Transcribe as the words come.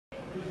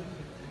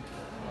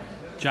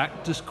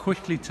Jack, just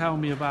quickly tell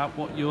me about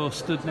what you're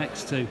stood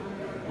next to.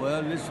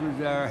 Well, this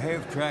was our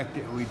half-track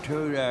that we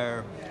towed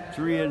our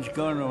 3-inch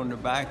gun on the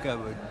back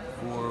of it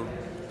for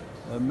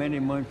many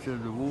months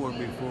of the war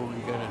before we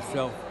got a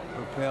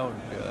self-propelled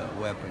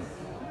weapon.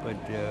 But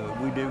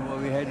we did what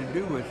we had to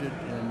do with it,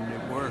 and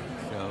it worked.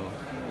 So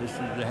this is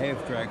the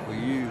half-track we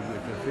use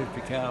with a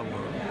 50 caliber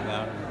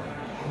mounted.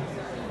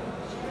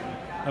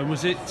 And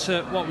was it?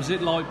 What was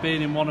it like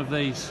being in one of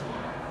these?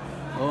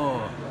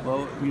 Oh,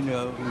 well, you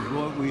know, it was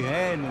what we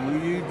had,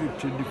 and we used it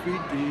to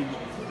defeat the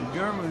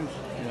Germans,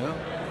 you know,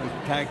 with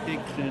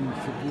tactics and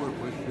support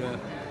with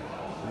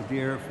the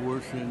Air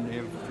Force and the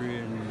infantry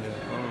and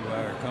all of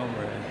our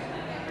comrades.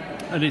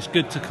 And it's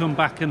good to come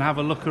back and have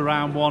a look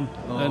around one.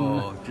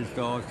 Oh, just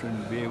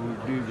awesome to be able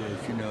to do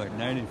this, you know, at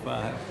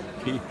 95.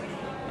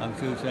 I'm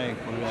so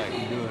thankful that I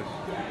can do it.